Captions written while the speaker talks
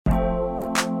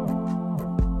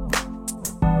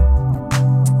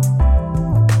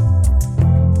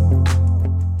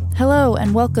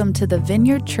and welcome to the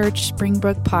Vineyard Church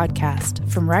Springbrook podcast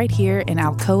from right here in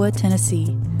Alcoa,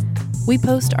 Tennessee. We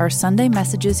post our Sunday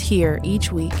messages here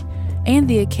each week and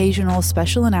the occasional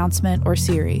special announcement or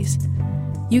series.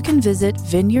 You can visit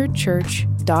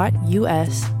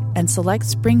vineyardchurch.us and select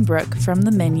Springbrook from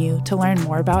the menu to learn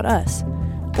more about us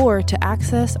or to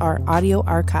access our audio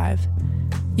archive.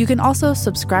 You can also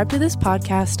subscribe to this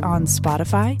podcast on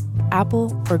Spotify,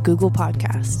 Apple, or Google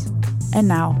Podcasts. And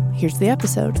now, here's the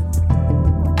episode.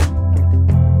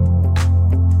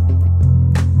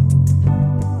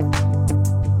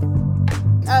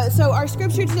 So our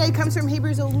scripture today comes from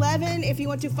Hebrews 11. If you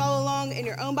want to follow along in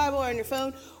your own Bible or on your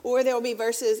phone, or there will be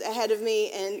verses ahead of me.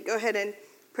 And go ahead and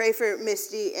pray for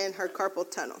Misty and her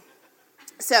carpal tunnel.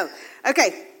 So,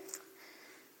 okay.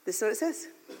 This is what it says.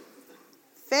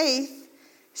 Faith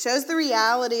shows the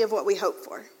reality of what we hope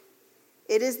for.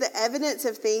 It is the evidence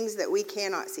of things that we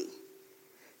cannot see.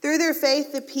 Through their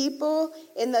faith, the people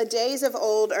in the days of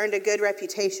old earned a good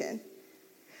reputation.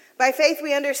 By faith,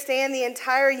 we understand the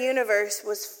entire universe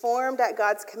was formed at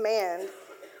God's command,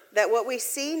 that what we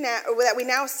see now, or that we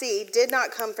now see, did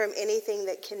not come from anything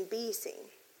that can be seen.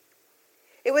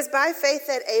 It was by faith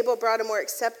that Abel brought a more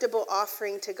acceptable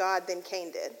offering to God than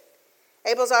Cain did.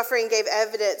 Abel's offering gave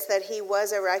evidence that he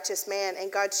was a righteous man,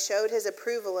 and God showed his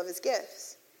approval of his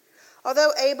gifts.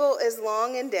 Although Abel is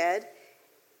long and dead,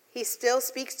 he still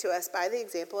speaks to us by the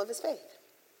example of his faith.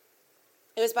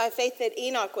 It was by faith that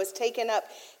Enoch was taken up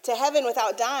to heaven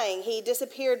without dying. He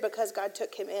disappeared because God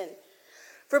took him in.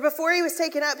 For before he was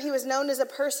taken up, he was known as a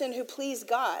person who pleased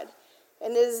God,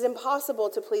 and it is impossible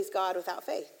to please God without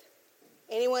faith.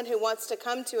 Anyone who wants to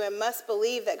come to him must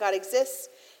believe that God exists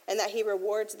and that he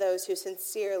rewards those who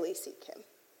sincerely seek him.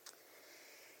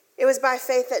 It was by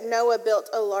faith that Noah built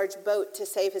a large boat to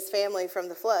save his family from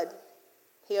the flood.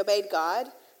 He obeyed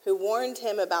God, who warned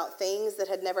him about things that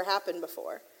had never happened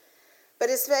before. But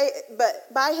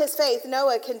by his faith,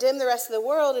 Noah condemned the rest of the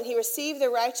world, and he received the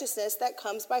righteousness that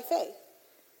comes by faith.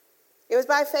 It was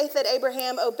by faith that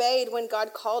Abraham obeyed when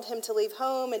God called him to leave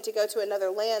home and to go to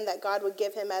another land that God would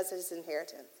give him as his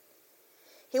inheritance.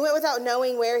 He went without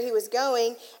knowing where he was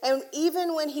going, and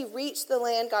even when he reached the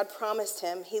land God promised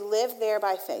him, he lived there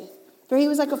by faith, for he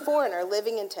was like a foreigner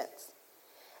living in tents.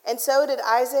 And so did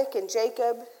Isaac and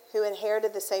Jacob, who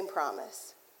inherited the same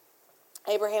promise.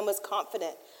 Abraham was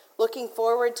confident, looking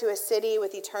forward to a city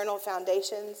with eternal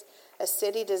foundations, a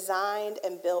city designed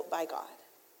and built by God.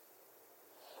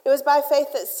 It was by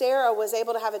faith that Sarah was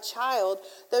able to have a child,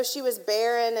 though she was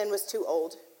barren and was too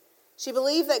old. She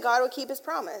believed that God would keep his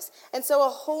promise. And so a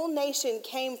whole nation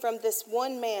came from this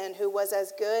one man who was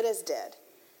as good as dead.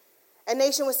 A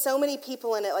nation with so many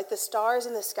people in it, like the stars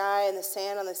in the sky and the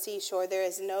sand on the seashore, there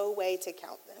is no way to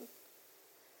count them.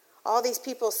 All these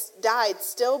people died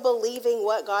still believing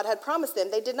what God had promised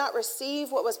them. They did not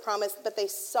receive what was promised, but they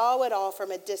saw it all from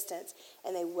a distance,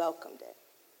 and they welcomed it.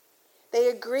 They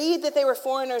agreed that they were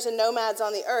foreigners and nomads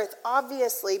on the earth.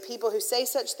 Obviously, people who say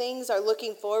such things are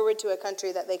looking forward to a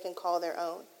country that they can call their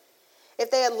own.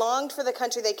 If they had longed for the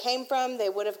country they came from, they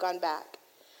would have gone back.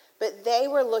 But they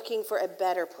were looking for a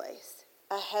better place,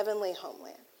 a heavenly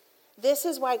homeland. This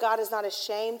is why God is not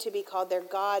ashamed to be called their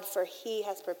God, for he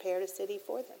has prepared a city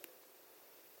for them.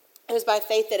 It was by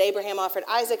faith that Abraham offered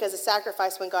Isaac as a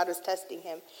sacrifice when God was testing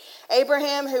him.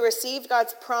 Abraham, who received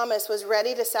God's promise, was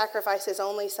ready to sacrifice his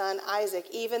only son, Isaac,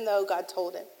 even though God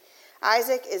told him,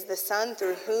 Isaac is the son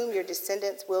through whom your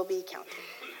descendants will be counted.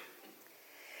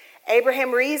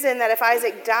 Abraham reasoned that if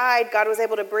Isaac died, God was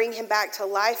able to bring him back to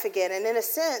life again. And in a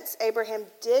sense, Abraham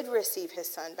did receive his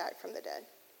son back from the dead.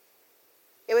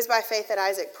 It was by faith that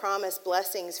Isaac promised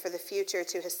blessings for the future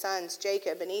to his sons,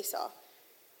 Jacob and Esau.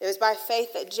 It was by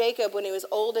faith that Jacob, when he was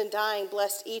old and dying,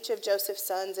 blessed each of Joseph's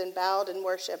sons and bowed in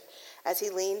worship as he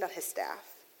leaned on his staff.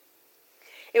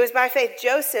 It was by faith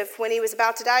Joseph, when he was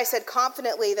about to die, said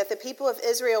confidently that the people of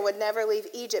Israel would never leave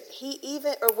Egypt.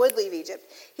 Would leave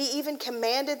Egypt. He even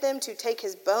commanded them to take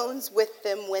his bones with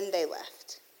them when they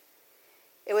left.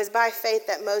 It was by faith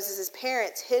that Moses'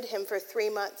 parents hid him for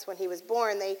 3 months when he was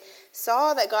born. They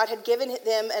saw that God had given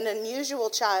them an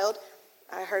unusual child.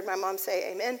 I heard my mom say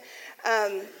amen.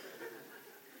 And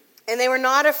they were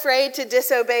not afraid to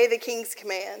disobey the king's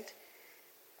command.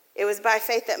 It was by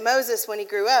faith that Moses, when he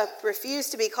grew up,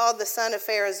 refused to be called the son of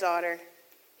Pharaoh's daughter.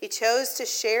 He chose to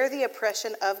share the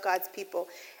oppression of God's people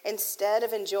instead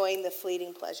of enjoying the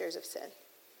fleeting pleasures of sin.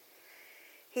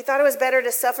 He thought it was better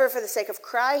to suffer for the sake of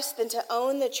Christ than to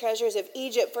own the treasures of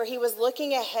Egypt, for he was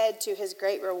looking ahead to his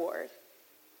great reward.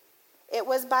 It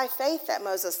was by faith that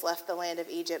Moses left the land of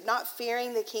Egypt, not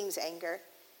fearing the king's anger.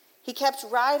 He kept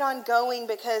right on going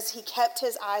because he kept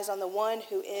his eyes on the one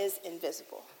who is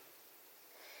invisible.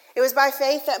 It was by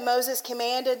faith that Moses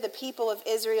commanded the people of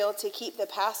Israel to keep the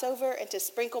Passover and to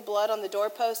sprinkle blood on the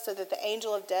doorpost so that the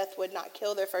angel of death would not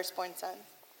kill their firstborn son.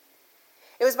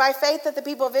 It was by faith that the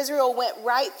people of Israel went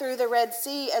right through the Red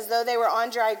Sea as though they were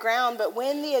on dry ground, but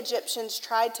when the Egyptians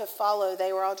tried to follow,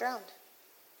 they were all drowned.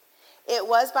 It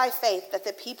was by faith that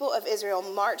the people of Israel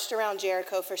marched around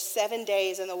Jericho for 7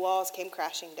 days and the walls came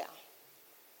crashing down.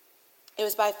 It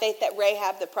was by faith that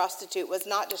Rahab the prostitute was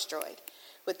not destroyed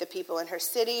with the people in her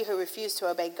city who refused to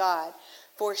obey God,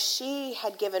 for she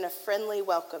had given a friendly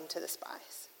welcome to the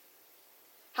spies.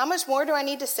 How much more do I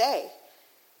need to say?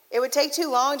 It would take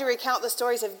too long to recount the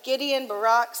stories of Gideon,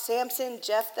 Barak, Samson,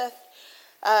 Jephthah,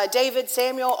 David,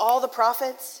 Samuel, all the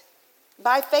prophets.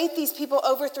 By faith, these people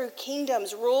overthrew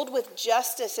kingdoms, ruled with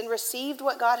justice, and received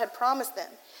what God had promised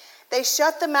them. They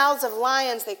shut the mouths of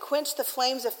lions, they quenched the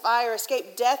flames of fire,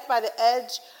 escaped death by the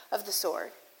edge of the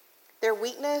sword. Their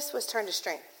weakness was turned to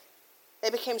strength.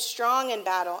 They became strong in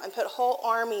battle and put whole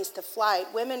armies to flight.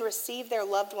 Women received their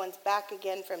loved ones back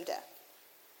again from death.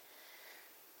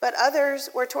 But others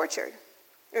were tortured.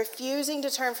 Refusing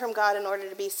to turn from God in order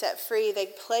to be set free, they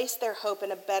placed their hope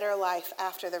in a better life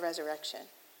after the resurrection.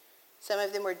 Some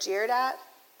of them were jeered at.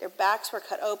 Their backs were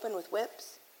cut open with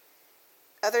whips.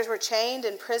 Others were chained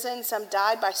in prison. Some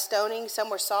died by stoning. Some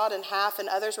were sawed in half, and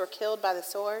others were killed by the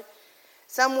sword.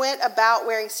 Some went about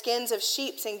wearing skins of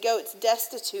sheep and goats,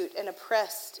 destitute and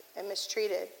oppressed and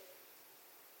mistreated.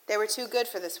 They were too good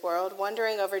for this world,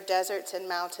 wandering over deserts and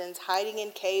mountains, hiding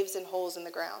in caves and holes in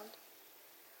the ground.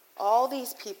 All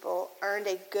these people earned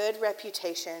a good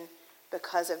reputation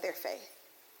because of their faith.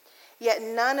 Yet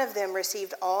none of them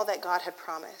received all that God had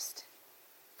promised.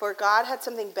 For God had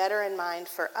something better in mind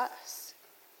for us,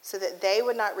 so that they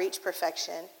would not reach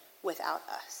perfection without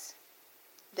us.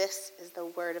 This is the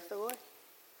word of the Lord.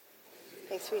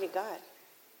 Thanks be to God.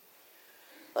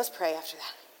 Let's pray after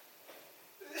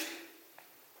that.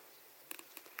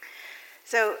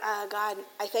 So, God,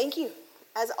 I thank you,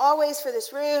 as always, for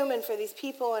this room and for these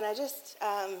people. And I just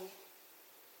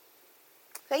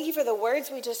thank you for the words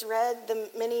we just read, the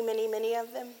many, many, many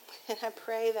of them. And I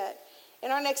pray that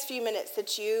in our next few minutes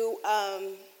that you,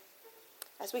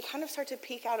 as we kind of start to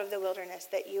peek out of the wilderness,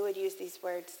 that you would use these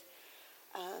words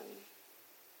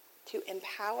to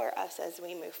empower us as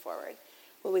we move forward.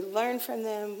 Would we learn from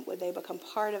them? Would they become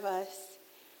part of us?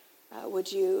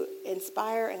 Would you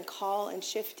inspire and call and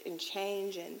shift and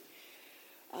change and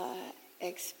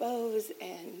expose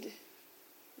and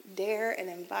dare and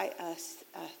invite us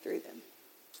through them?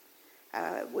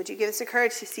 Would you give us the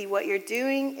courage to see what you're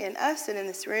doing in us and in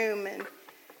this room, and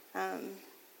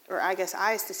or I guess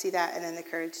eyes to see that, and then the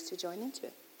courage to join into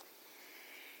it.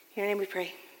 In your name we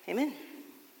pray. Amen.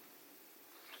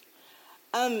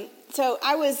 So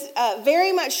I was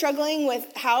very much struggling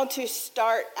with how to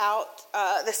start out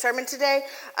the sermon today.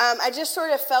 I just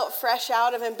sort of felt fresh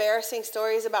out of embarrassing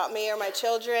stories about me or my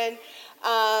children.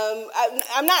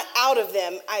 I'm not out of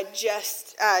them. I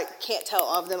just can't tell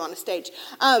all of them on a stage.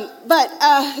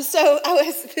 So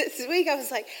this week I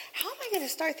was like, how am I going to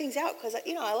start things out? Because,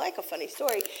 I like a funny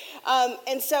story.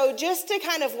 And so just to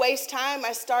kind of waste time,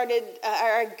 I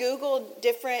Googled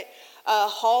different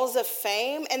halls of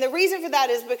fame. And the reason for that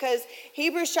is because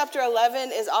Hebrews chapter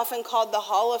 11 is often called the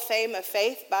Hall of Fame of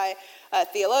Faith by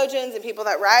theologians and people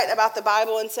that write about the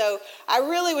Bible. And so I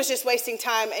really was just wasting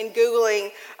time and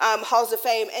Googling halls of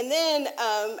fame. And then,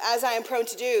 as I am prone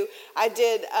to do, I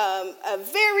did a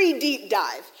very deep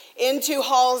dive into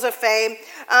halls of fame.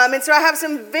 And so I have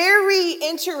some very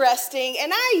interesting,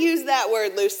 and I use that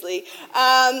word loosely,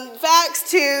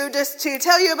 facts to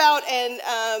tell you about,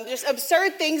 and just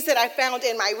absurd things that I found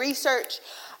in my research.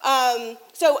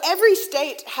 So every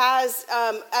state has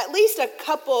at least a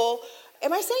couple.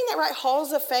 Am I saying that right?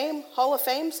 Halls of Fame? Hall of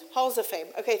Fames? Halls of Fame.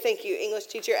 Okay, thank you. English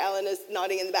teacher Alan is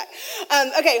nodding in the back.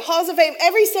 Okay, Halls of Fame.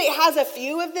 Every state has a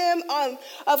few of them.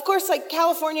 Of course, like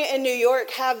California and New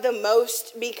York have the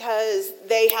most because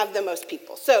they have the most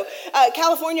people. So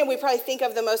California, we probably think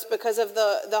of the most because of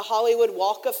the Hollywood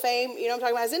Walk of Fame. You know what I'm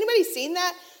talking about? Has anybody seen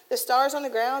that? The stars on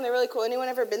the ground, they're really cool. Anyone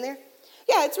ever been there?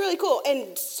 Yeah, it's really cool.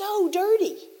 And so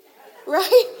dirty,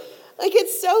 right? Like,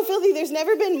 it's so filthy. There's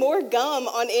never been more gum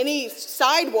on any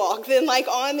sidewalk than,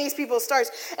 on these people's stars.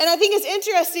 And I think it's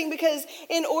interesting because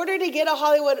in order to get a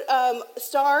Hollywood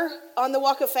star on the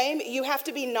Walk of Fame, you have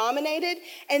to be nominated,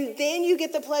 and then you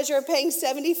get the pleasure of paying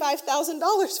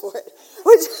 $75,000 for it,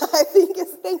 which I think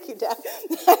is, thank you, Dad,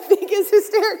 I think is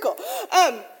hysterical.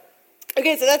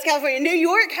 Okay, so that's California. New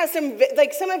York has some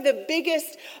of the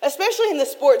biggest, especially in the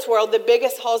sports world, the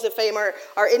biggest halls of fame are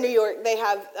in New York. They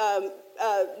have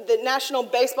the National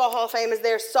Baseball Hall of Fame is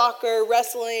there, soccer,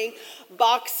 wrestling,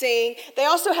 boxing. They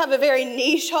also have a very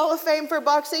niche Hall of Fame for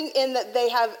boxing in that they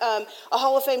have a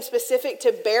Hall of Fame specific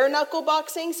to bare knuckle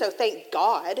boxing. So thank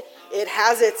God it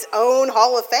has its own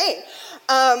Hall of Fame.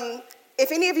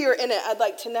 If any of you are in it, I'd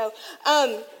like to know.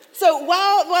 So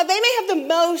while they may have the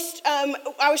most,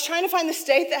 I was trying to find the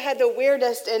state that had the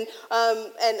weirdest and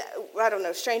I don't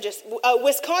know, strangest.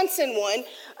 Wisconsin one.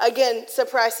 Again,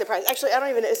 surprise, surprise. Actually, I don't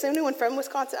even know. Is anyone from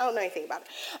Wisconsin? I don't know anything about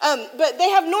it. But they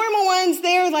have normal ones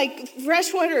there, like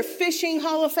Freshwater Fishing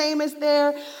Hall of Fame is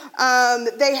there.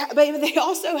 They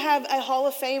also have a Hall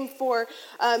of Fame for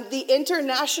the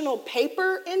international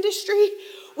paper industry,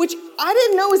 which I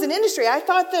didn't know was an industry. I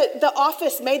thought that The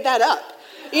Office made that up.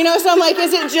 You know, so I'm like,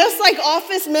 is it just like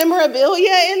Office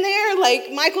memorabilia in there?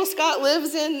 Like Michael Scott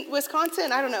lives in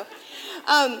Wisconsin? I don't know.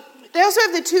 They also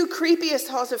have the two creepiest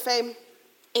halls of fame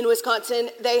in Wisconsin.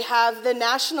 They have the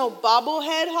National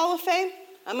Bobblehead Hall of Fame.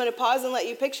 I'm going to pause and let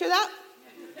you picture that.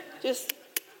 Just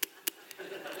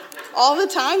all the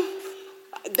time.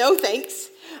 No thanks.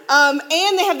 And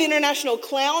they have the International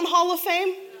Clown Hall of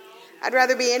Fame. I'd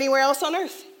rather be anywhere else on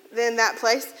earth than that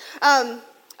place.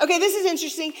 Okay, this is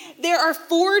interesting. There are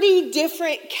 40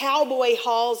 different cowboy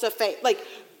halls of fame, like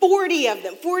 40 of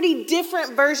them, 40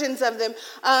 different versions of them.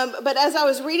 But as I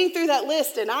was reading through that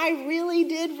list, and I really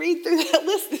did read through that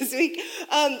list this week,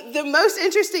 the most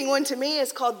interesting one to me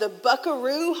is called the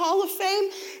Buckaroo Hall of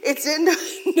Fame. It's in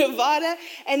Nevada,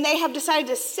 and they have decided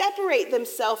to separate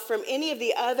themselves from any of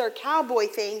the other cowboy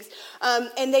things,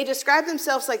 and they describe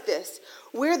themselves like this.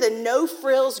 We're the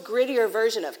no-frills, grittier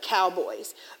version of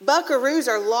cowboys. Buckaroos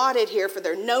are lauded here for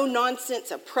their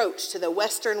no-nonsense approach to the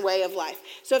Western way of life.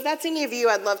 So if that's any of you,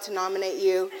 I'd love to nominate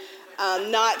you,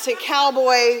 not to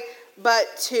cowboy, but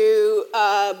to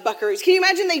Buckaroos. Can you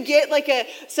imagine they get like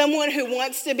someone who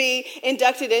wants to be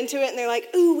inducted into it, and they're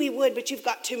like, ooh, we would, but you've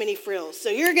got too many frills, so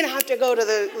you're going to have to go to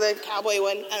the cowboy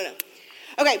one. I don't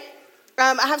know. Okay.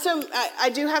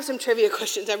 I do have some trivia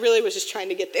questions. I really was just trying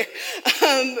to get there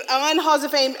on Halls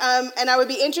of Fame, and I would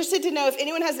be interested to know if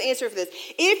anyone has an answer for this.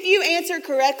 If you answer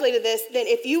correctly to this, then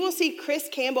if you will see Chris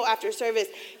Campbell after service,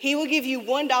 he will give you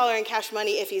 $1 in cash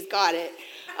money if he's got it.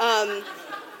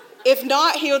 If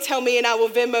not, he'll tell me, and I will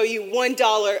Venmo you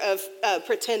 $1 of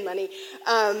pretend money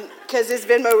because it's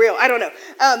Venmo real. I don't know.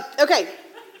 Okay,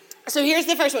 so here's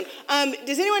the first one.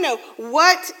 Does anyone know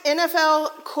what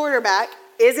NFL quarterback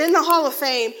is in the Hall of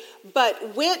Fame, but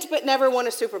never won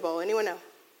a Super Bowl? Anyone know?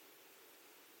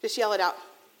 Just yell it out.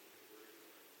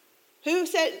 Who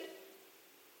said?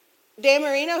 Dan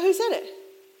Marino? Who said it?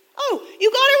 Oh,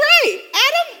 you got it right.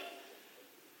 Adam?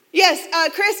 Yes,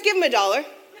 Chris, give him $1.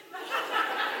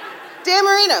 Dan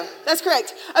Marino, that's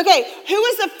correct. Okay, who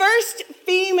was the first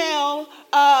female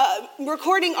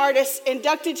recording artist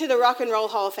inducted to the Rock and Roll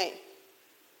Hall of Fame?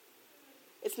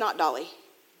 It's not Dolly.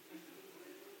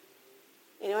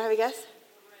 Anyone have a guess?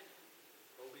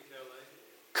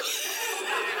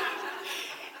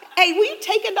 Hey, will you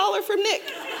take $1 from Nick?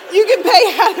 You can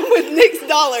pay Adam with Nick's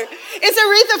 $1. It's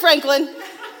Aretha Franklin.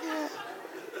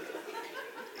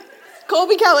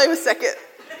 Colby Calais was second.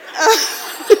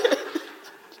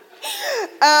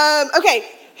 Okay,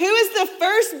 who is the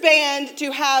first band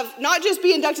to have not just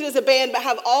be inducted as a band, but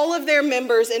have all of their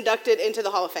members inducted into the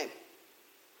Hall of Fame?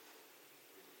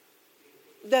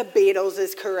 The Beatles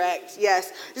is correct,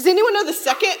 yes. Does anyone know the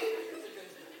second?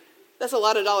 That's a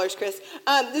lot of dollars, Chris.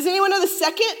 Does anyone know the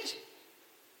second?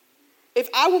 If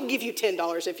I will give you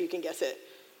 $10 if you can guess it.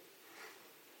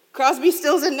 Crosby,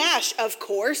 Stills, and Nash, of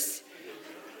course.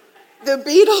 The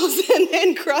Beatles and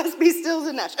then Crosby, Stills,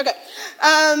 and Nash. Okay.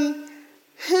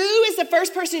 Who is the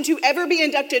first person to ever be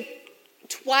inducted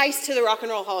twice to the Rock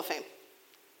and Roll Hall of Fame?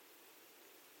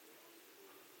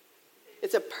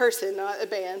 It's a person, not a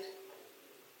band.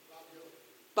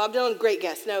 Bob Dylan, great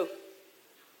guess. No.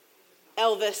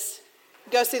 Elvis.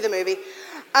 Go see the movie.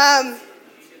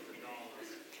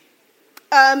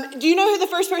 Do you know who the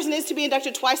first person is to be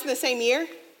inducted twice in the same year?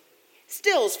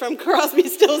 Stills from Crosby,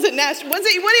 Stills, and Nash. What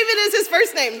even is his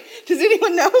first name? Does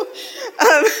anyone know?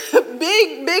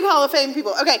 Big Hall of Fame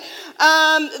people. Okay.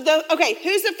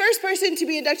 Who's the first person to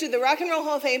be inducted to the Rock and Roll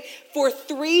Hall of Fame for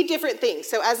 3 different things?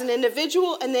 So as an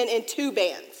individual and then in 2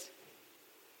 bands.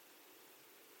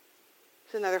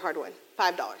 It's another hard one.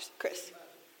 $5, Chris.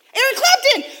 Eric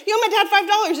Clapton! You know, my dad,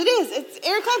 $5. It is. It's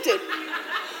Eric Clapton.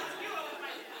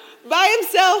 By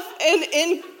himself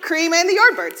in Cream and the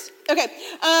Yardbirds. Okay.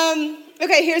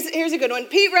 Okay, here's a good one.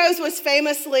 Pete Rose was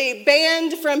famously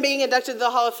banned from being inducted to the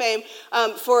Hall of Fame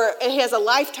he has a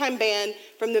lifetime ban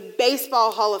from the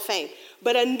Baseball Hall of Fame.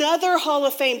 But another Hall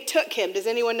of Fame took him. Does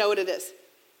anyone know what it is?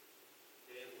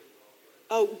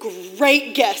 Oh,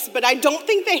 great guess, but I don't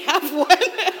think they have one.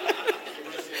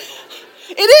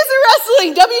 It is a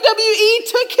wrestling. WWE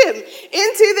took him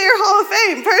into their Hall of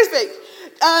Fame. Perfect.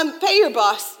 Pay your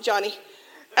boss, Johnny.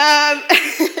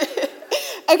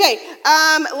 Okay,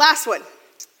 last one.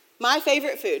 My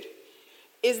favorite food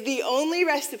is the only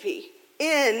recipe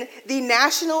in the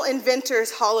National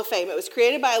Inventors Hall of Fame. It was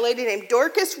created by a lady named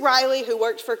Dorcas Riley, who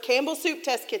worked for Campbell Soup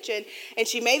Test Kitchen, and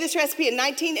she made this recipe in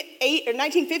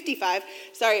 1955.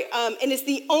 And it's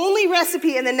the only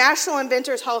recipe in the National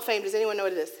Inventors Hall of Fame. Does anyone know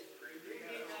what it is?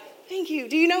 Thank you.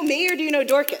 Do you know me or do you know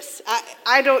Dorcas?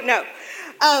 I don't know.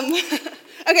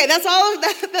 Okay, that's all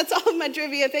of my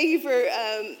trivia. Thank you for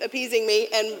appeasing me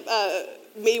and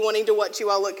me wanting to watch you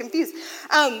all look confused.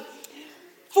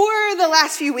 For the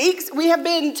last few weeks, we have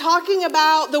been talking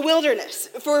about the wilderness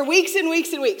for weeks and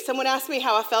weeks and weeks. Someone asked me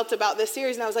how I felt about this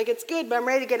series, and I was like, it's good, but I'm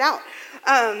ready to get out.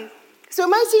 So it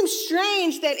might seem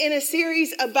strange that in a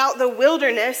series about the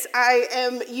wilderness, I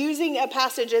am using a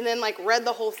passage and then read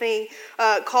the whole thing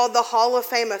called the Hall of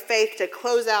Fame of Faith to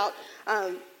close out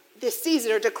this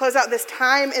season, or to close out this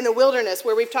time in the wilderness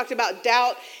where we've talked about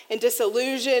doubt and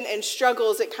disillusion and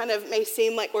struggles. It kind of may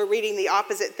seem like we're reading the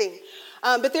opposite thing.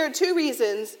 But there are two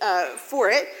reasons for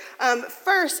it.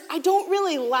 First, I don't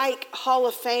really like Hall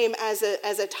of Fame as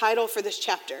a title for this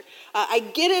chapter. I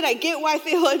get it. I get why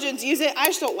theologians use it. I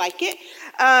just don't like it.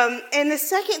 And the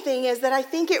second thing is that I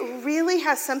think it really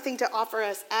has something to offer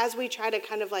us as we try to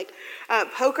kind of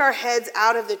poke our heads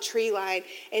out of the tree line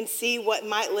and see what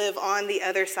might live on the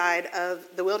other side of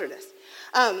the wilderness.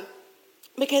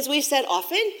 Because we've said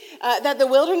often that the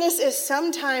wilderness is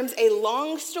sometimes a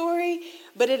long story,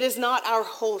 but it is not our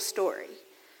whole story.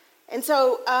 And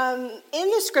so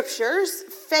in the scriptures,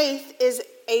 faith is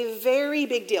a very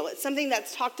big deal. It's something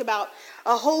that's talked about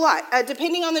a whole lot.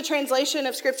 Depending on the translation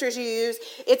of scriptures you use,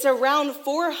 it's around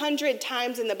 400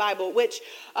 times in the Bible, which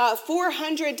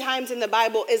 400 times in the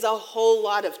Bible is a whole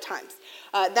lot of times.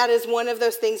 That is one of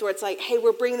those things where it's like, hey,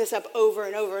 we're bringing this up over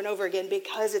and over and over again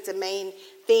because it's a main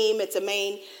theme, it's a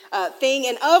main thing.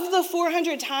 And of the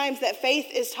 400 times that faith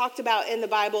is talked about in the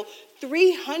Bible,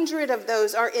 300 of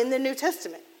those are in the New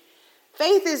Testament.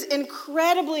 Faith is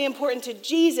incredibly important to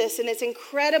Jesus, and it's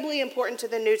incredibly important to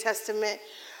the New Testament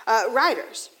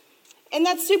writers. And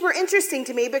that's super interesting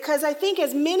to me because I think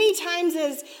as many times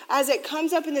as it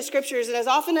comes up in the scriptures, and as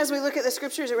often as we look at the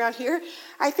scriptures around here,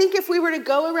 I think if we were to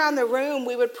go around the room,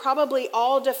 we would probably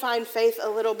all define faith a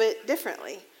little bit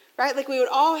differently, right? We would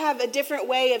all have a different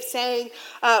way of saying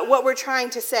what we're trying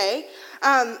to say.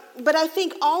 But I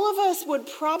think all of us would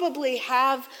probably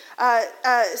have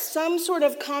some sort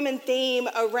of common theme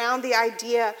around the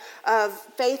idea of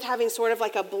faith having sort of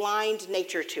a blind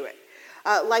nature to it.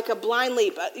 Like a blind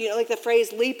leap, like the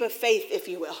phrase leap of faith, if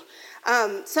you will.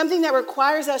 Something that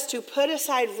requires us to put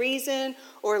aside reason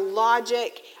or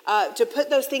logic, to put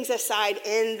those things aside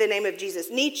in the name of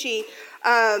Jesus. Nietzsche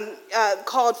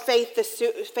called faith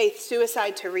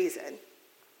suicide to reason.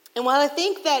 And while I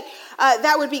think that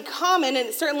that would be common,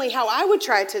 and certainly how I would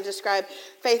try to describe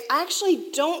faith, I actually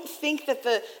don't think that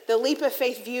the leap of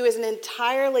faith view is an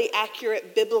entirely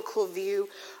accurate biblical view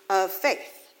of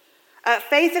faith.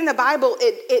 Faith in the Bible,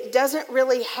 it doesn't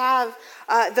really have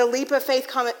the leap of faith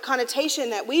connotation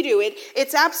that we do.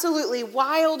 It's absolutely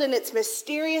wild and it's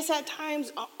mysterious at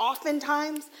times,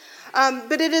 oftentimes,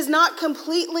 but it is not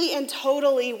completely and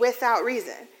totally without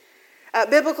reason.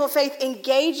 Biblical faith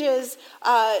engages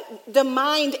the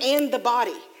mind and the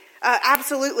body.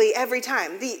 Absolutely, every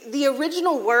time. The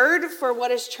original word for what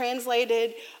is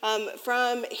translated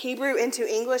from Hebrew into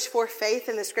English for faith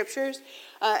in the scriptures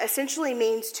essentially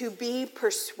means to be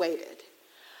persuaded.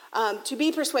 To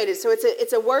be persuaded. So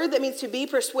it's a word that means to be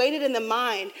persuaded in the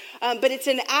mind, but it's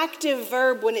an active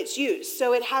verb when it's used.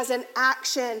 So it has an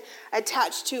action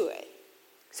attached to it.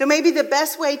 So maybe the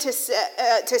best way to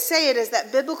say it is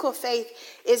that biblical faith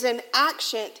is an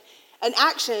action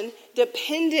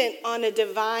dependent on a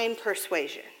divine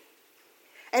persuasion.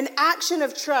 An action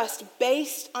of trust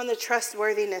based on the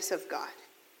trustworthiness of God.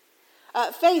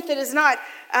 Faith that is not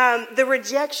the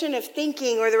rejection of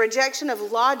thinking or the rejection of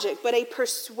logic, but a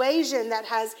persuasion that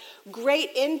has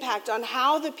great impact on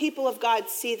how the people of God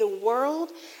see the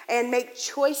world and make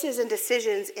choices and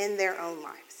decisions in their own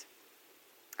lives.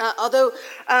 Although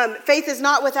faith is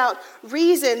not without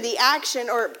reason, the action,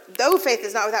 or though faith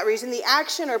is not without reason, the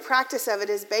action or practice of it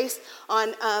is based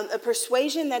on a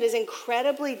persuasion that is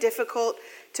incredibly difficult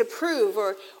to prove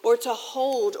or to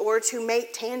hold or to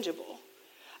make tangible.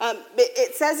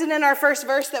 It says it in our first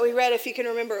verse that we read, if you can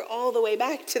remember all the way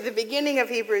back to the beginning of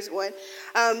Hebrews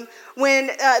 1, when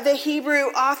the Hebrew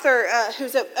author,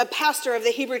 who's a pastor of the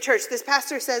Hebrew church, this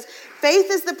pastor says, faith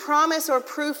is the promise or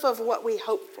proof of what we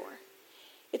hope for.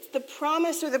 It's the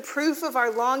promise or the proof of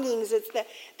our longings. It's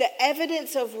the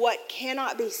evidence of what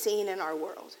cannot be seen in our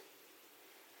world.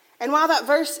 And while that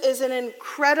verse is an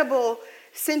incredible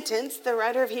sentence, the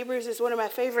writer of Hebrews is one of my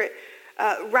favorite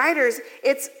writers,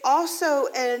 it's also,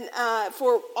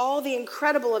 for all the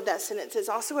incredible of that sentence, it's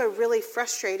also a really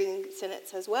frustrating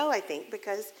sentence as well, I think,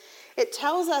 because it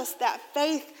tells us that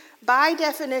faith, by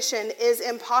definition, is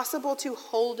impossible to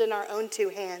hold in our own two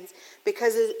hands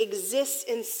because it exists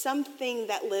in something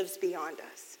that lives beyond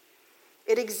us.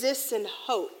 It exists in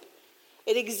hope.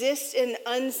 It exists in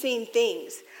unseen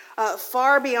things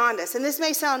far beyond us. And this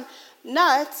may sound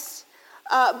nuts,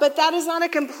 but that is not a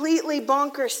completely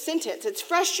bonkers sentence. It's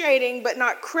frustrating, but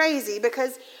not crazy,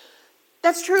 because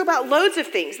that's true about loads of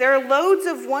things. There are loads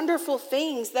of wonderful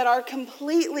things that are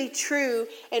completely true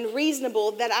and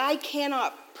reasonable that I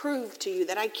cannot prove to you,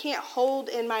 that I can't hold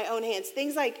in my own hands.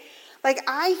 Things like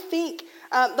I think,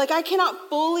 I cannot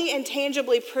fully and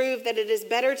tangibly prove that it is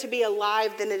better to be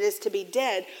alive than it is to be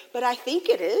dead, but I think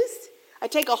it is. I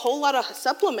take a whole lot of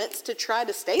supplements to try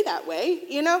to stay that way,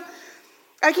 you know?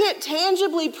 I can't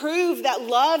tangibly prove that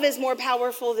love is more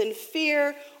powerful than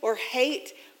fear or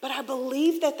hate, but I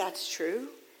believe that that's true.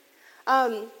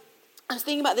 I was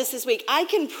thinking about this week. I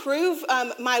can prove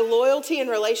my loyalty and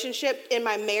relationship in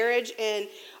my marriage and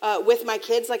with my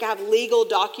kids. Like, I have legal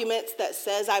documents that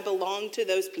says I belong to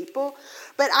those people.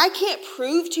 But I can't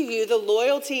prove to you the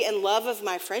loyalty and love of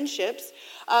my friendships,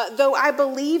 though I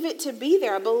believe it to be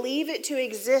there. I believe it to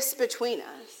exist between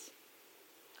us.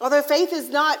 Although faith is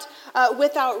not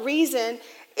without reason,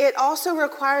 it also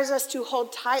requires us to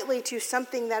hold tightly to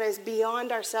something that is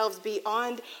beyond ourselves,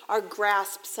 beyond our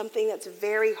grasp, something that's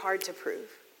very hard to prove.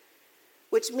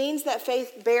 Which means that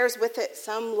faith bears with it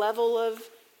some level of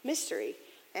mystery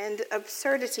and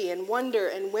absurdity and wonder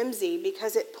and whimsy,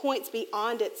 because it points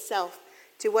beyond itself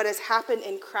to what has happened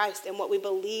in Christ and what we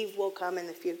believe will come in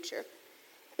the future.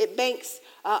 It banks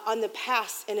on the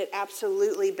past, and it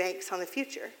absolutely banks on the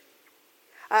future.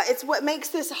 It's what makes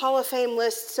this Hall of Fame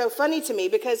list so funny to me,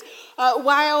 because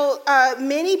while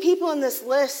many people in this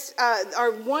list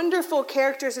are wonderful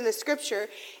characters in the scripture,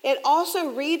 it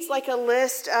also reads like a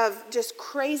list of just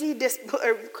crazy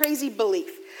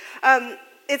belief.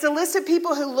 It's a list of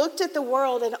people who looked at the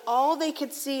world and all they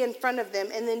could see in front of them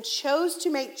and then chose to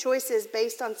make choices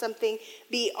based on something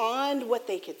beyond what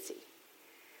they could see.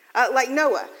 Like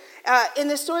Noah. In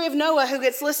the story of Noah, who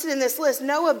gets listed in this list,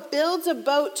 Noah builds a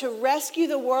boat to rescue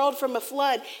the world from a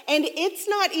flood, and it's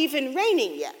not even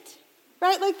raining yet,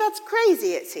 right? Like, that's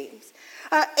crazy, it seems.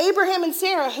 Abraham and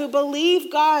Sarah, who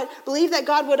believed that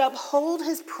God would uphold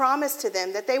his promise to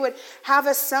them, that they would have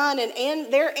a son,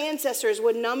 and their ancestors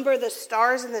would number the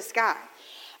stars in the sky.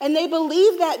 And they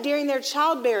believed that during their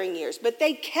childbearing years, but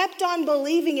they kept on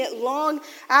believing it long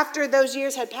after those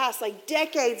years had passed, like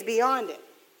decades beyond it.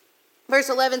 Verse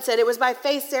 11 said, it was by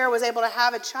faith Sarah was able to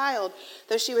have a child,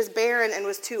 though she was barren and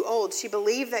was too old. She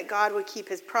believed that God would keep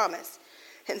his promise.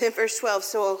 And then verse 12,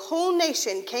 so a whole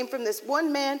nation came from this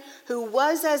one man who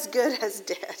was as good as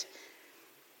dead.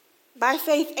 By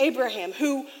faith, Abraham,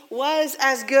 who was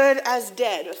as good as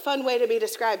dead. A fun way to be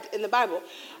described in the Bible.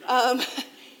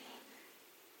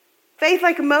 Faith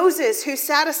like Moses, who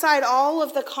set aside all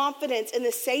of the confidence and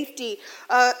the safety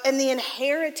and the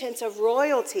inheritance of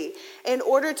royalty in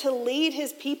order to lead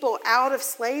his people out of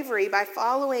slavery by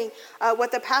following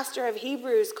what the pastor of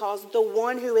Hebrews calls the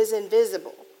one who is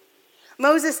invisible.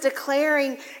 Moses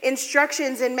declaring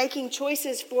instructions and making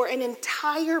choices for an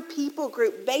entire people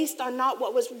group based on not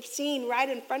what was seen right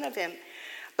in front of him,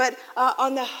 but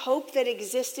on the hope that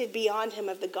existed beyond him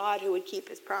of the God who would keep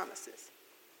his promises.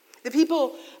 The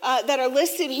people that are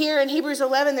listed here in Hebrews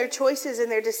 11, their choices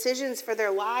and their decisions for their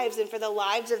lives and for the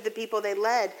lives of the people they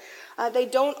led, they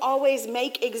don't always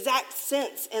make exact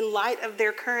sense in light of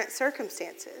their current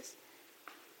circumstances.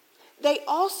 They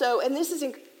also, and this is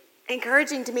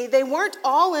encouraging to me, they weren't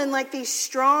all in like these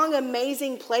strong,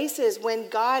 amazing places when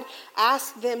God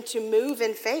asked them to move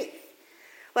in faith.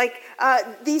 Like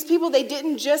these people, they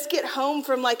didn't just get home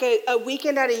from like a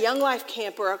weekend at a Young Life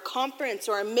camp or a conference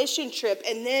or a mission trip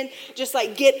and then just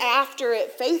like get after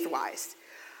it faith-wise.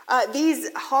 These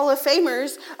Hall of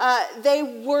Famers,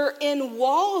 they were in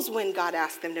walls when God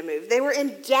asked them to move. They were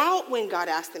in doubt when God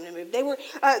asked them to move.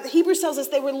 Hebrews tells us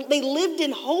they lived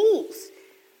in holes.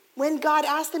 When God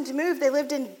asked them to move, they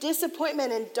lived in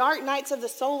disappointment and dark nights of the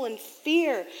soul and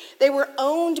fear. They were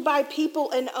owned by people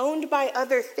and owned by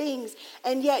other things.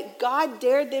 And yet God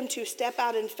dared them to step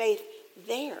out in faith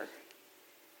there,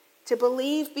 to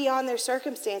believe beyond their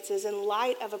circumstances in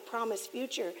light of a promised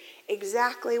future,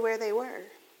 exactly where they were.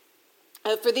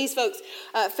 For these folks,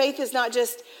 faith is not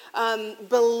just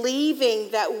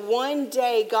believing that one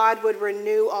day God would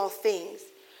renew all things.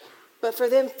 But for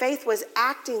them, faith was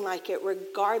acting like it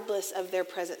regardless of their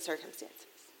present circumstances.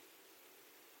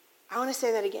 I want to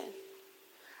say that again.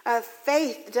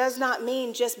 Faith does not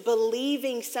mean just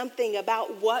believing something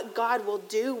about what God will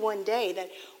do one day, that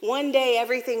one day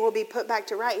everything will be put back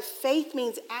to right. Faith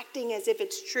means acting as if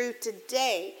it's true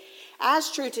today,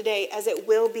 as true today as it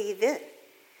will be then.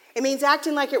 It means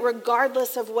acting like it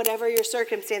regardless of whatever your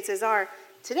circumstances are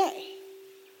today.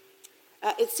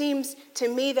 It seems to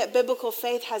me that biblical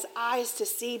faith has eyes to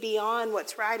see beyond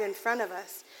what's right in front of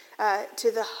us,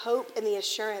 to the hope and the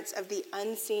assurance of the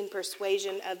unseen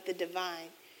persuasion of the divine,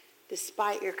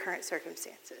 despite your current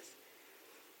circumstances.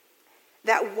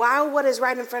 That while what is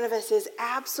right in front of us is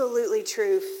absolutely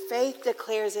true, faith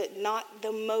declares it not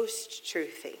the most true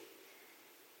thing.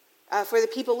 For the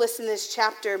people listening to this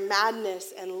chapter,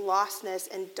 madness and lostness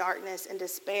and darkness and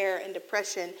despair and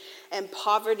depression and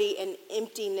poverty and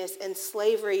emptiness and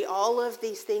slavery, all of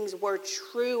these things were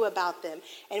true about them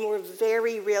and were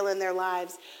very real in their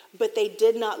lives, but they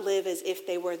did not live as if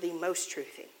they were the most true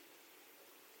thing.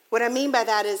 What I mean by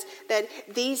that is that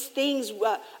these things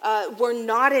were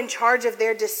not in charge of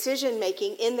their decision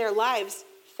making in their lives.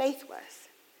 Faith was.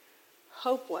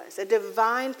 Hope was. A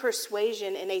divine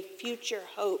persuasion and a future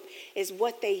hope is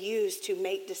what they use to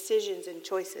make decisions and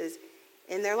choices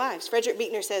in their lives. Frederick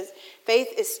Buechner says, faith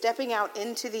is stepping out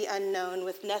into the unknown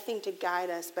with nothing to guide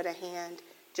us but a hand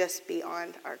just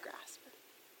beyond our grasp.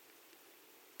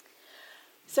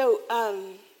 So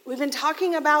we've been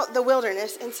talking about the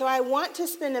wilderness, and so I want to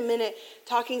spend a minute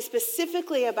talking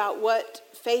specifically about what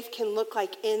faith can look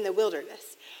like in the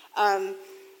wilderness.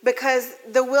 Because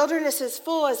the wilderness is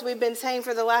full, as we've been saying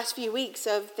for the last few weeks,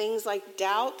 of things like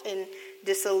doubt and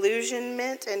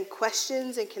disillusionment and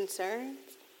questions and concerns.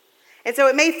 And so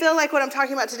it may feel like what I'm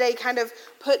talking about today kind of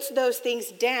puts those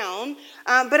things down,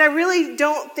 but I really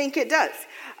don't think it does.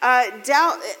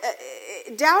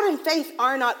 Doubt and faith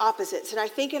are not opposites, and I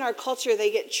think in our culture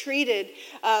they get treated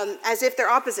as if they're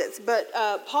opposites. But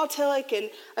Paul Tillich and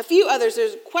a few others,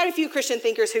 there's quite a few Christian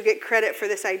thinkers who get credit for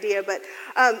this idea, but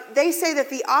they say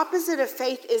that the opposite of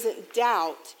faith isn't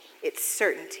doubt, it's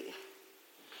certainty.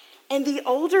 And the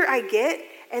older I get,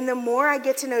 and the more I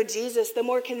get to know Jesus, the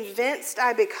more convinced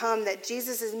I become that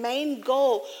Jesus' main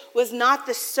goal was not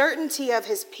the certainty of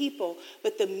his people,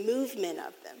 but the movement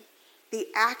of them, the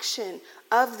action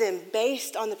of them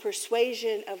based on the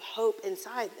persuasion of hope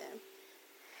inside them.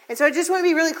 And so I just want to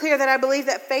be really clear that I believe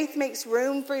that faith makes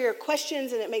room for your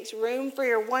questions, and it makes room for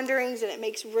your wonderings, and it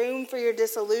makes room for your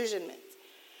disillusionments.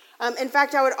 In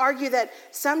fact, I would argue that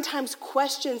sometimes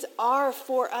questions are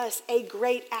for us a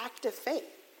great act of faith.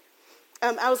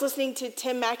 I was listening to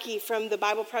Tim Mackey from the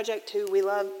Bible Project, who we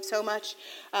love so much,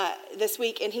 this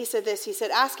week, and he said this. He said,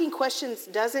 asking questions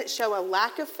doesn't show a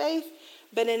lack of faith,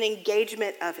 but an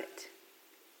engagement of it.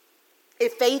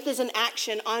 If faith is an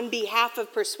action on behalf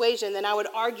of persuasion, then I would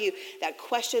argue that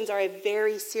questions are a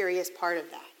very serious part of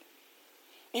that.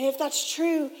 And if that's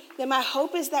true, then my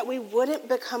hope is that we wouldn't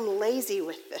become lazy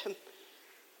with them.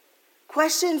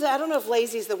 Questions, I don't know if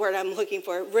lazy is the word I'm looking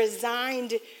for,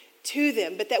 resigned to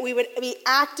them, but that we would be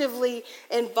actively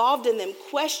involved in them.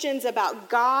 Questions about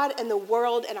God and the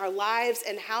world and our lives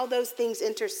and how those things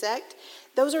intersect,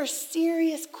 those are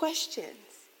serious questions.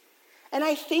 And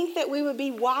I think that we would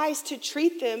be wise to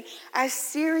treat them as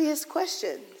serious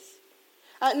questions.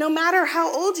 No matter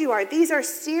how old you are, these are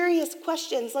serious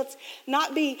questions. Let's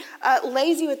not be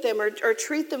lazy with them or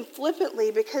treat them flippantly,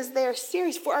 because they are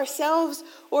serious for ourselves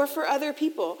or for other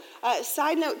people.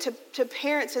 Side note to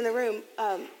parents in the room,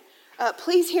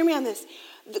 please hear me on this.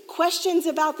 The questions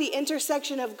about the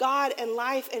intersection of God and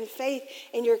life and faith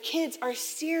in your kids are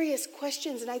serious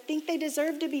questions, and I think they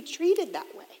deserve to be treated that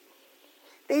way.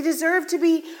 They deserve to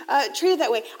be treated that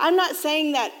way. I'm not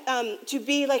saying that to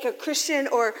be like a Christian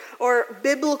or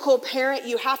biblical parent,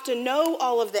 you have to know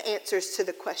all of the answers to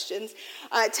the questions.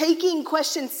 Taking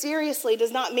questions seriously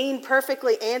does not mean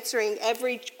perfectly answering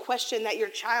every question that your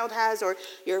child has or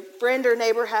your friend or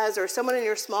neighbor has or someone in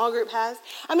your small group has.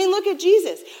 I mean, look at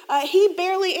Jesus. He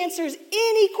barely answers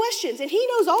any questions, and he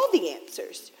knows all the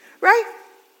answers, right?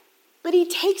 But he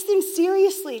takes them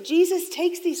seriously. Jesus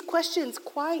takes these questions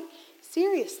quite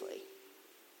seriously.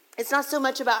 It's not so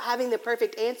much about having the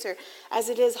perfect answer as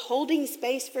it is holding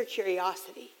space for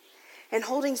curiosity and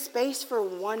holding space for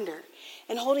wonder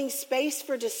and holding space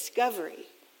for discovery.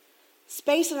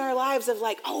 Space in our lives of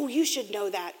like, oh, you should know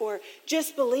that, or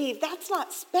just believe. That's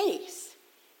not space.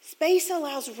 Space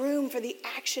allows room for the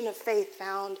action of faith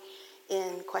found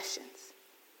in questions.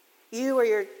 You or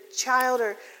your child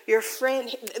or your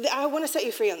friend, I want to set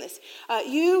you free on this.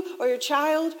 You or your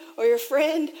child or your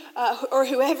friend or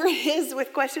whoever it is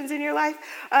with questions in your life,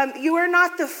 you are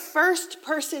not the first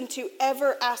person to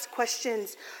ever ask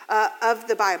questions of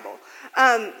the Bible.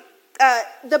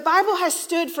 The Bible has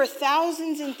stood for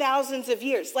thousands and thousands of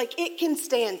years. Like, it can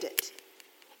stand it.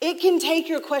 It can take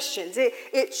your questions.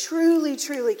 It truly,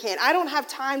 truly can. I don't have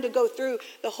time to go through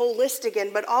the whole list again,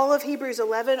 but all of Hebrews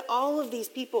 11, all of these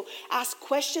people asked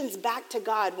questions back to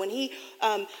God. When he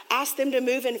asked them to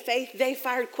move in faith, they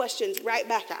fired questions right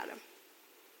back at him.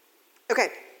 Okay,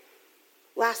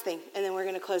 last thing, and then we're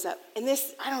going to close up. And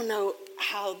this, I don't know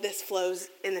how this flows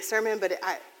in the sermon, but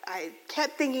I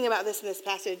kept thinking about this in this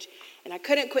passage, and I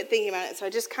couldn't quit thinking about it, so I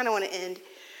just kind of want to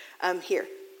end here.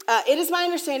 It is my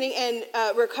understanding, and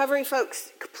recovery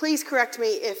folks, please correct me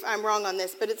if I'm wrong on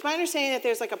this, but it's my understanding that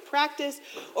there's like a practice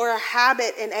or a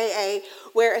habit in AA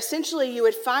where essentially you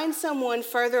would find someone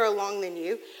further along than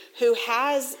you who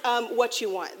has what you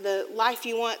want, the life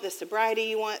you want, the sobriety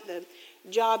you want, the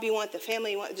job you want, the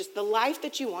family you want, just the life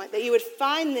that you want, that you would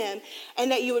find them and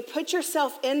that you would put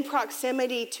yourself in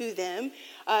proximity to them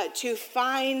to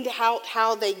find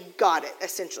how they got it,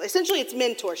 essentially. Essentially, it's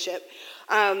mentorship.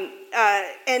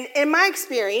 And in my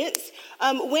experience,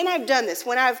 when I've done this,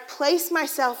 when I've placed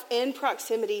myself in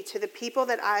proximity to the people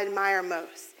that I admire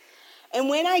most, and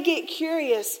when I get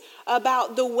curious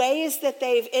about the ways that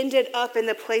they've ended up in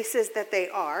the places that they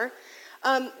are,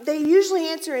 they usually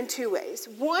answer in two ways.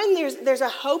 One, there's a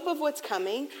hope of what's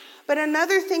coming, but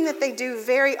another thing that they do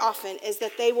very often is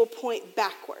that they will point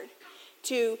backward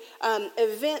to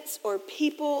events or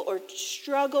people or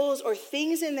struggles or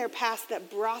things in their past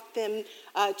that brought them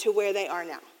to where they are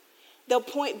now. They'll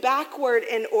point backward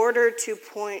in order to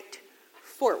point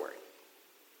forward.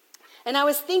 And I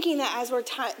was thinking that as we're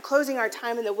closing our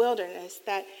time in the wilderness,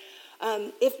 that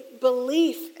if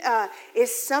belief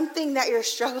is something that you're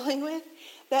struggling with,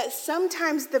 that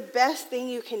sometimes the best thing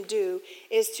you can do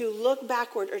is to look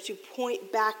backward or to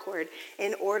point backward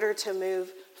in order to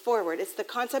move forward. It's the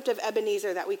concept of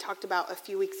Ebenezer that we talked about a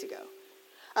few weeks ago.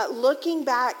 Looking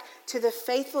back to the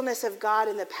faithfulness of God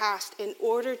in the past in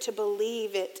order to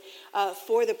believe it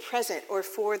for the present or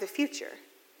for the future.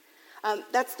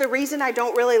 That's the reason I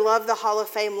don't really love the Hall of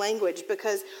Fame language,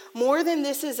 because more than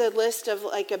this is a list of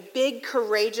like a big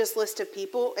courageous list of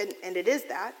people, and it is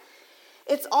that,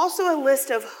 it's also a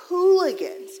list of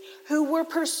hooligans who were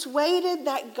persuaded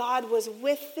that God was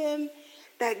with them,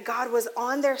 that God was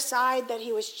on their side, that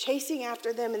he was chasing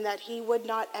after them, and that he would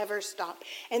not ever stop.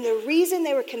 And the reason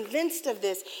they were convinced of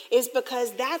this is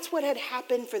because that's what had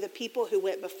happened for the people who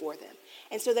went before them.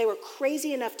 And so they were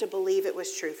crazy enough to believe it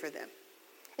was true for them.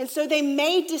 And so they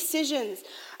made decisions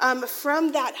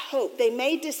from that hope. They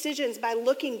made decisions by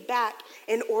looking back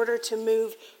in order to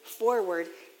move forward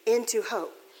into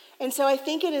hope. And so I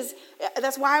think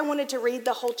that's why I wanted to read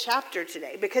the whole chapter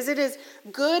today, because it is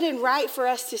good and right for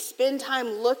us to spend time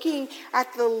looking at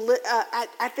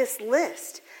at this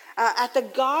list, at the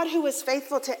God who was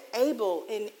faithful to Abel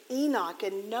and Enoch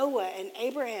and Noah and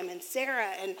Abraham and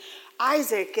Sarah and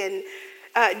Isaac and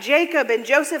Jacob and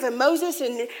Joseph and Moses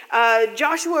and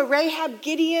Joshua, Rahab,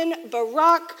 Gideon,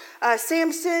 Barak,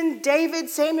 Samson, David,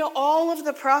 Samuel, all of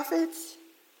the prophets.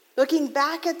 Looking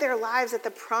back at their lives, at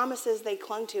the promises they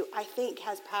clung to, I think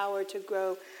has power to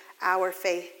grow our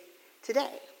faith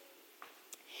today.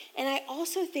 And I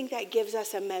also think that gives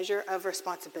us a measure of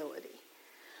responsibility.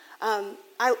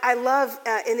 I love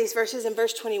in these verses, in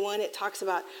verse 21, it talks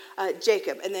about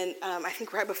Jacob. And then I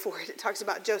think right before it talks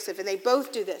about Joseph. And they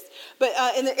both do this. But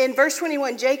in verse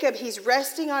 21, Jacob, he's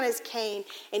resting on his cane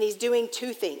and he's doing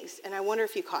two things. And I wonder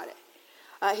if you caught it.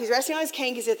 He's resting on his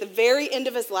cane. He's at the very end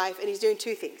of his life, and he's doing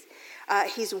two things.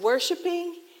 He's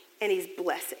worshiping, and he's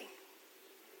blessing.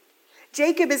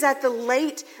 Jacob is at the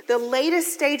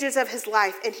latest stages of his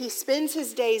life, and he spends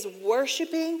his days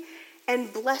worshiping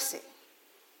and blessing.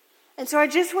 And so I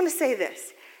just want to say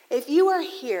this. If you are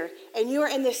here and you are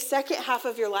in the second half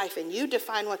of your life, and you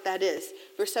define what that is,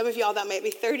 for some of y'all that might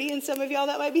be 30 and some of y'all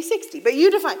that might be 60, but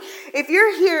you define. If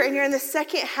you're here and you're in the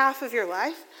second half of your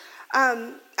life,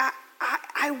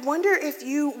 I wonder if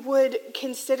you would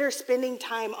consider spending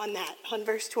time on that, on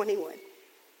verse 21.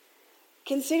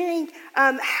 Considering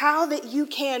how that you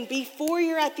can, before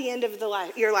you're at the end of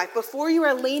your life, before you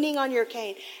are leaning on your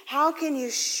cane, how can you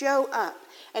show up?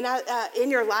 And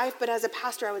in your life, but as a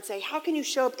pastor, I would say, how can you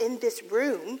show up in this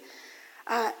room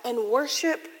and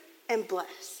worship and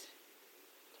bless?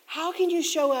 How can you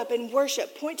show up and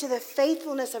worship, point to the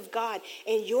faithfulness of God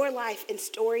in your life and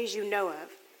stories you know of?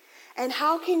 And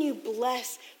how can you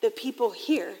bless the people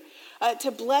here to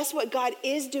bless what God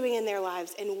is doing in their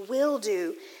lives and will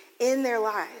do in their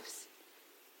lives?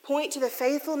 Point to the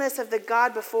faithfulness of the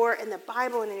God before in the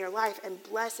Bible and in your life, and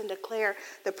bless and declare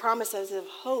the promises of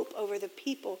hope over the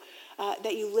people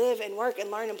that you live and work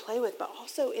and learn and play with, but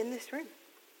also in this room.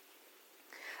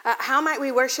 How might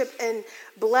we worship and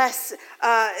bless?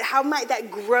 How might that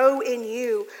grow in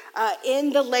you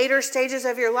in the later stages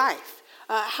of your life?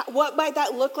 What might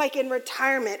that look like in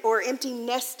retirement or empty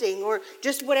nesting or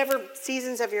just whatever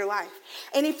seasons of your life?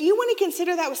 And if you want to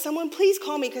consider that with someone, please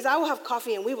call me, because I will have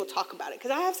coffee and we will talk about it,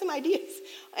 because I have some ideas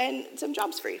and some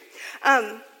jobs for you.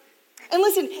 And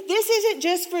listen, this isn't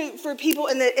just for people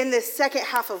in the second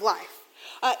half of life.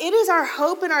 It is our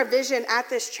hope and our vision at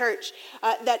this church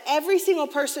that every single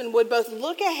person would both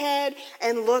look ahead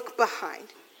and look behind.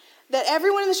 That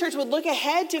everyone in the church would look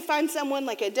ahead to find someone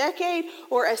like a decade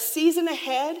or a season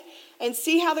ahead and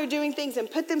see how they're doing things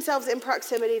and put themselves in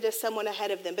proximity to someone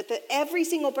ahead of them. But that every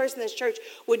single person in this church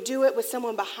would do it with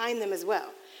someone behind them as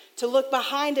well. To look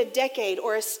behind a decade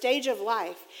or a stage of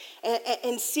life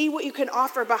and see what you can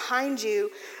offer behind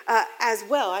you as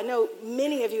well. I know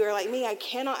many of you are like me. I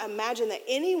cannot imagine that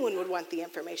anyone would want the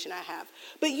information I have.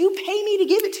 But you pay me to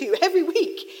give it to you every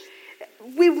week.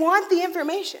 We want the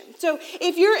information. So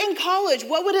if you're in college,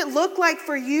 what would it look like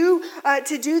for you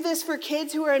to do this for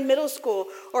kids who are in middle school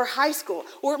or high school?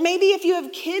 Or maybe if you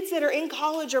have kids that are in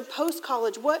college or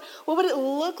post-college, what would it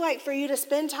look like for you to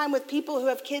spend time with people who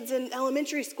have kids in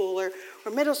elementary school or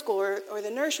middle school or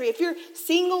the nursery? If you're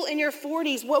single in your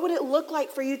 40s, what would it look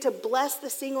like for you to bless the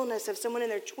singleness of someone in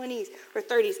their 20s or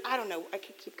 30s? I don't know. I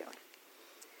could keep going.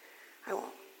 I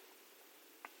won't.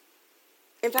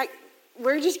 In fact,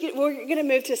 we're going to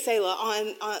move to Selah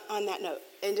on that note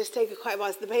and just take a quiet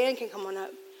pause. The band can come on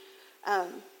up.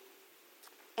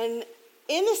 And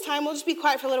in this time, we'll just be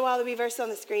quiet for a little while. There'll be verses on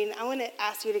the screen. I want to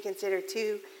ask you to consider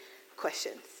two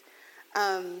questions.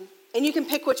 And you can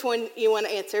pick which one you want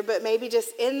to answer, but maybe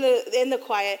just in the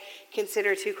quiet,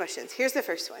 consider two questions. Here's the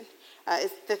first one.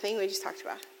 It's the thing we just talked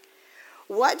about.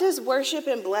 What does worship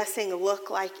and blessing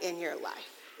look like in your life?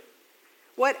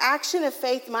 What action of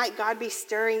faith might God be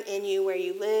stirring in you where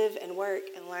you live and work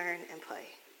and learn and play?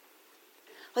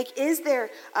 Like, is there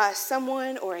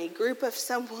someone or a group of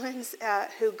someones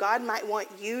who God might want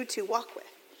you to walk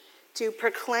with, to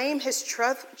proclaim his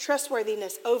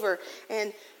trustworthiness over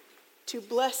and to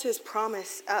bless his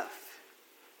promise of?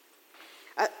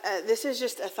 This is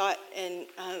just a thought, and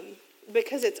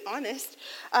because it's honest.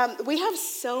 We have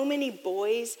so many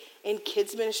boys in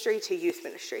kids ministry to youth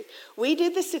ministry. We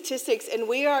did the statistics, and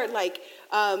we are like,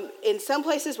 in some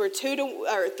places we're 3 to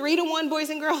 1 boys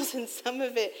and girls, and some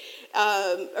of it,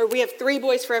 or we have 3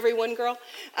 boys for every 1 girl,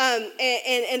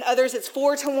 and others it's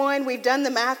 4 to 1. We've done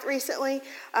the math recently.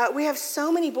 We have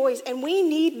so many boys, and we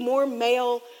need more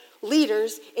male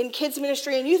leaders in kids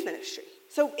ministry and youth ministry.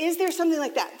 So is there something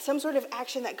like that, some sort of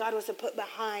action that God wants to put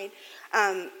behind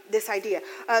this idea?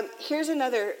 Here's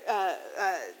another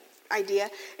idea.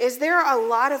 Is there a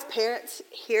lot of parents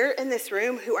here in this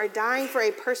room who are dying for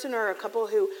a person or a couple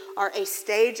who are a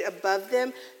stage above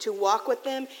them to walk with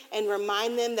them and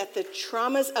remind them that the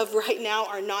traumas of right now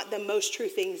are not the most true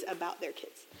things about their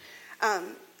kids?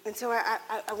 And so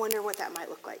I wonder what that might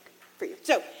look like for you.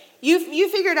 So you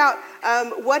figured out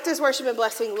what does worship and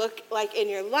blessing look like in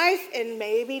your life, and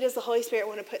maybe does the Holy Spirit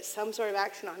want to put some sort of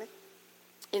action on it?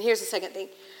 And here's the second thing.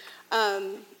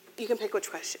 You can pick which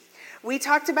question. We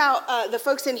talked about the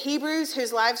folks in Hebrews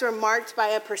whose lives were marked by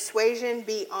a persuasion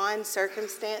beyond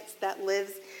circumstance that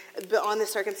lives, beyond the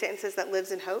circumstances that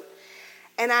lives in hope.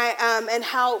 And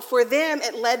how for them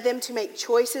it led them to make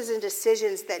choices and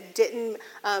decisions that didn't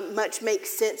much make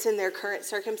sense in their current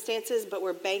circumstances, but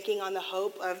were banking on the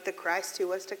hope of the Christ who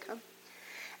was to come.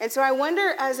 And so I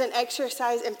wonder, as an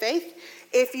exercise in faith,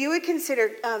 if you would consider,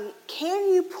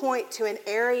 can you point to an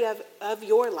area of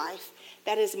your life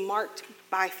that is marked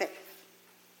by faith?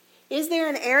 Is there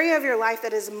an area of your life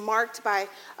that is marked by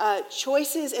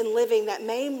choices in living that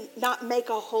may not make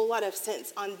a whole lot of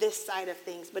sense on this side of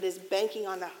things, but is banking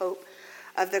on the hope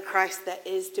of the Christ that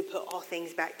is to put all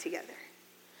things back together?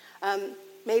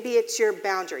 Maybe it's your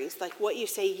boundaries, like what you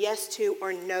say yes to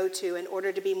or no to in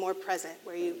order to be more present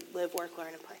where you live, work,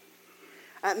 learn, and play.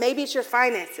 Maybe it's your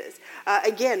finances.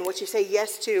 Again, what you say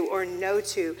yes to or no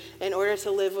to in order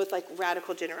to live with like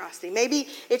radical generosity. Maybe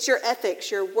it's your ethics,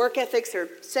 your work ethics or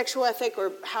sexual ethic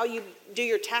or how you do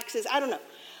your taxes. I don't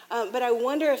know. But I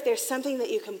wonder if there's something that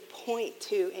you can point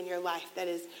to in your life that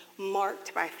is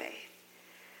marked by faith.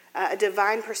 A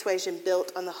divine persuasion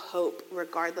built on the hope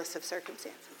regardless of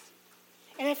circumstances.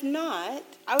 And if not,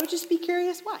 I would just be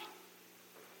curious why.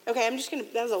 Okay,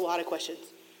 that was a lot of questions.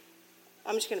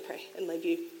 I'm just going to pray and leave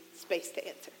you space to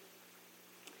answer.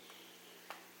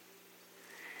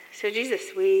 So Jesus,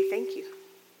 we thank you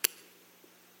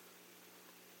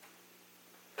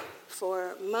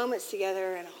for moments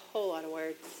together and a whole lot of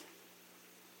words.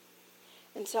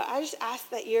 And so I just ask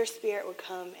that your Spirit would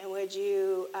come and would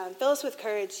you fill us with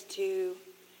courage to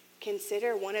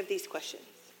consider one of these questions.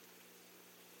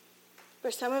 For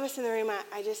some of us in the room,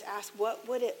 I just ask, what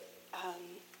would it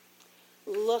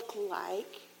look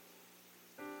like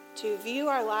to view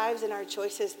our lives and our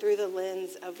choices through the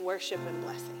lens of worship and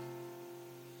blessing?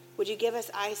 Would you give us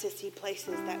eyes to see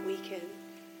places that we can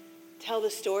tell the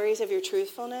stories of your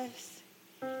truthfulness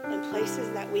and places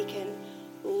that we can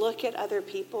look at other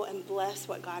people and bless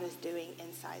what God is doing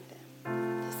inside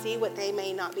them, to see what they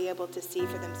may not be able to see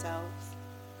for themselves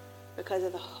because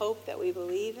of the hope that we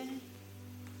believe in?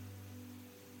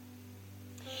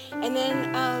 And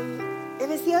then if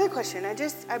it's the other question,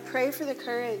 I pray for the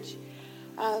courage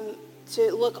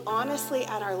to look honestly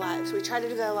at our lives. We try to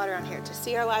do that a lot around here, to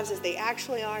see our lives as they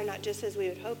actually are, not just as we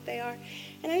would hope they are.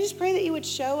 And I just pray that you would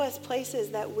show us places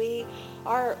that we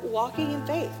are walking in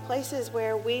faith, places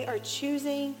where we are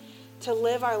choosing to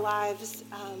live our lives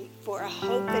for a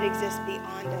hope that exists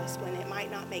beyond us when it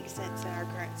might not make sense in our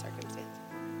current circumstances.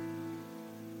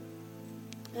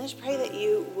 And I just pray that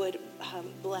you would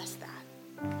bless that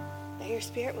your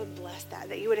Spirit would bless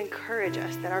that you would encourage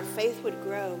us, that our faith would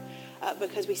grow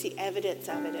because we see evidence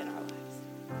of it in our lives.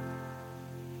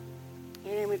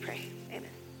 In your name we pray.